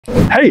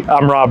Hey,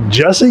 I'm Rob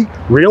Jesse,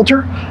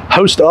 Realtor,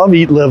 host of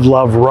Eat, Live,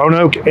 Love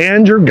Roanoke,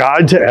 and your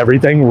guide to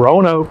everything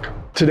Roanoke.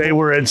 Today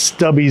we're at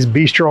Stubby's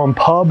Bistro and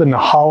Pub in the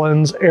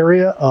Hollins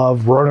area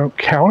of Roanoke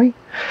County.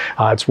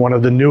 It's one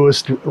of the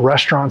newest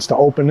restaurants to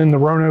open in the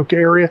Roanoke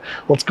area.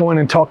 Let's go in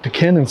and talk to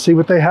Ken and see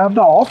what they have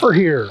to offer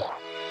here.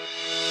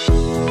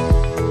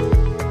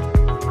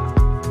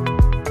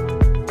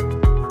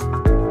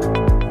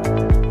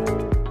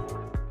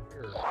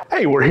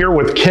 Hey, we're here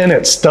with Ken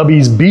at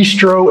Stubby's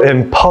Bistro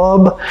and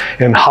Pub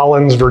in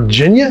Hollins,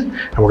 Virginia,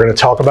 and we're going to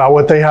talk about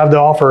what they have to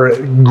offer.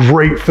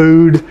 Great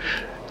food,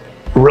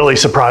 really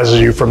surprises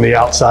you from the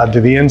outside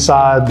to the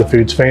inside. The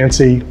food's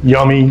fancy,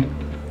 yummy.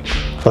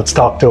 Let's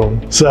talk to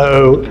them.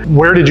 So,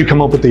 where did you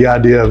come up with the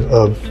idea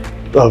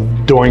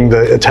of doing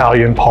the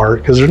Italian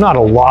part? Because there's not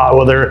a lot,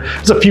 well,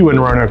 there's a few in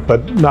Roanoke,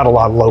 but not a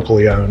lot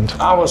locally owned.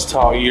 I was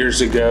taught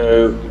years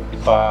ago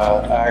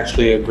by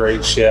actually a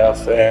great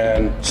chef,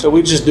 and so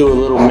we just do a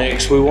little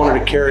mix. We wanted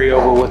to carry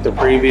over what the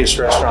previous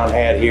restaurant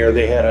had here.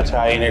 They had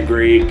Italian and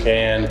Greek,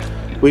 and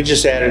we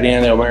just added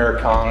in the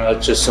Americano,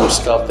 just some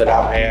stuff that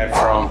I've had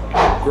from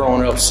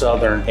growing up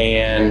Southern.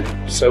 And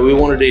so we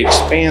wanted to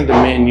expand the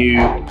menu,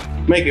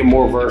 make it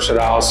more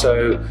versatile,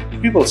 so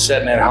people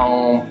sitting at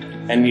home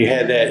and you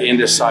had that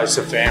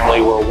indecisive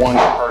family where one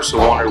person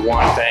wanted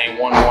one thing,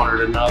 one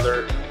wanted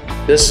another.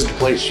 This is the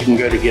place you can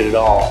go to get it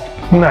all.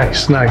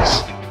 Nice,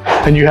 nice.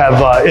 And you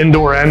have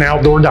indoor and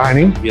outdoor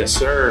dining? Yes,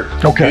 sir.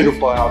 Okay.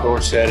 Beautiful outdoor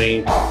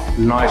setting,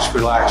 nice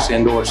relaxed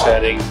indoor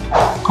setting.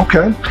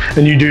 Okay.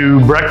 And you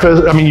do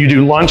breakfast, you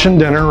do lunch and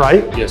dinner,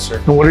 right? Yes, sir.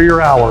 And what are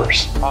your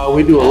hours?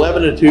 We do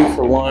 11 to 2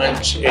 for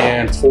lunch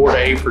and 4 to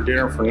 8 for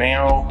dinner for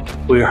now.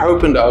 We're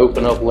hoping to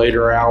open up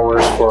later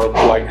hours for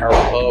like our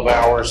pub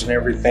hours and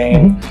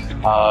everything.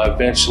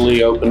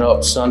 Eventually open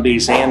up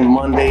Sundays and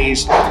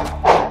Mondays.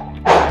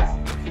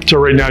 So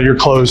right now you're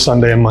closed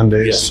Sunday and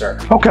Mondays? Yes, sir.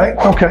 Okay,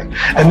 okay.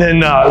 And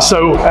then,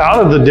 so out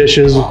of the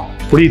dishes,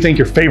 what do you think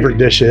your favorite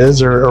dish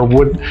is, or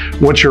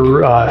what's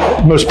your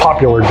most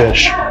popular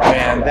dish?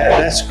 Man,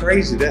 that's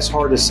crazy. That's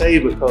hard to say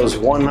because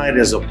one night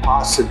is a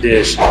pasta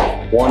dish.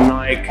 One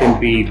night can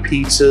be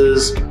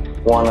pizzas,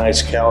 one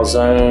night's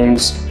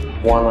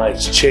calzones, one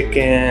night's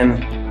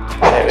chicken.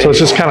 So it's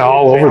just kind of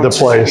all over the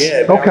place.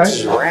 Yeah, it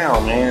bounces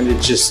around, man.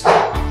 It just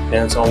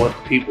depends on what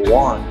the people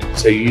want.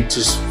 So you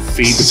just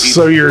feed the people.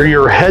 So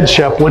your head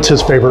chef, what's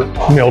his favorite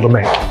meal to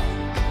make?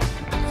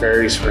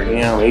 Varies for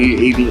him.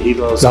 He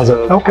loves to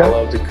cook. Okay. I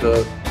love to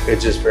cook. It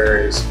just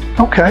varies.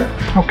 Okay,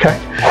 okay.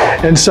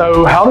 And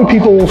so how do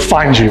people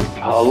find you?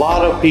 A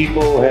lot of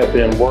people have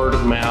been word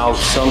of mouth.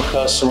 Some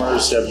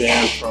customers have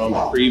been from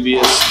the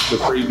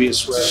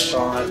previous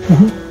restaurant.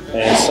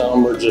 And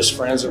some are just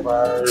friends of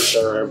ours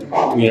or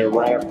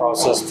ran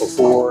across us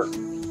before.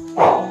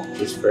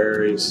 Just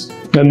varies.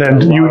 And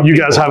then you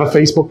guys have a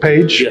Facebook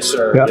page? Yes,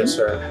 sir. Yep. Yes,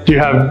 sir. Do you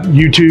have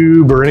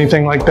YouTube or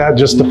anything like that?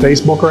 Just the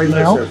Facebook right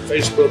now? Yes, sir.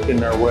 Facebook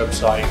and our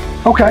website.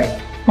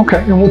 Okay.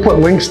 Okay. And we'll put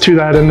links to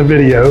that in the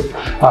video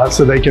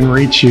so they can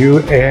reach you.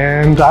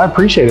 And I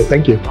appreciate it.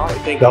 Thank you. All right.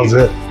 Thank you. That was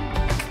it.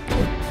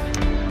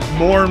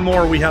 More and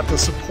more we have to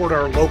support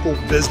our local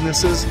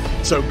businesses.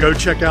 So go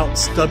check out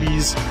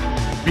Stubby's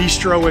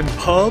Bistro and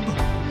Pub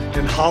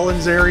in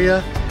Hollins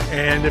area.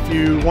 And if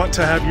you want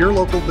to have your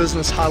local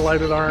business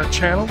highlighted on our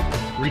channel,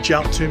 reach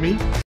out to me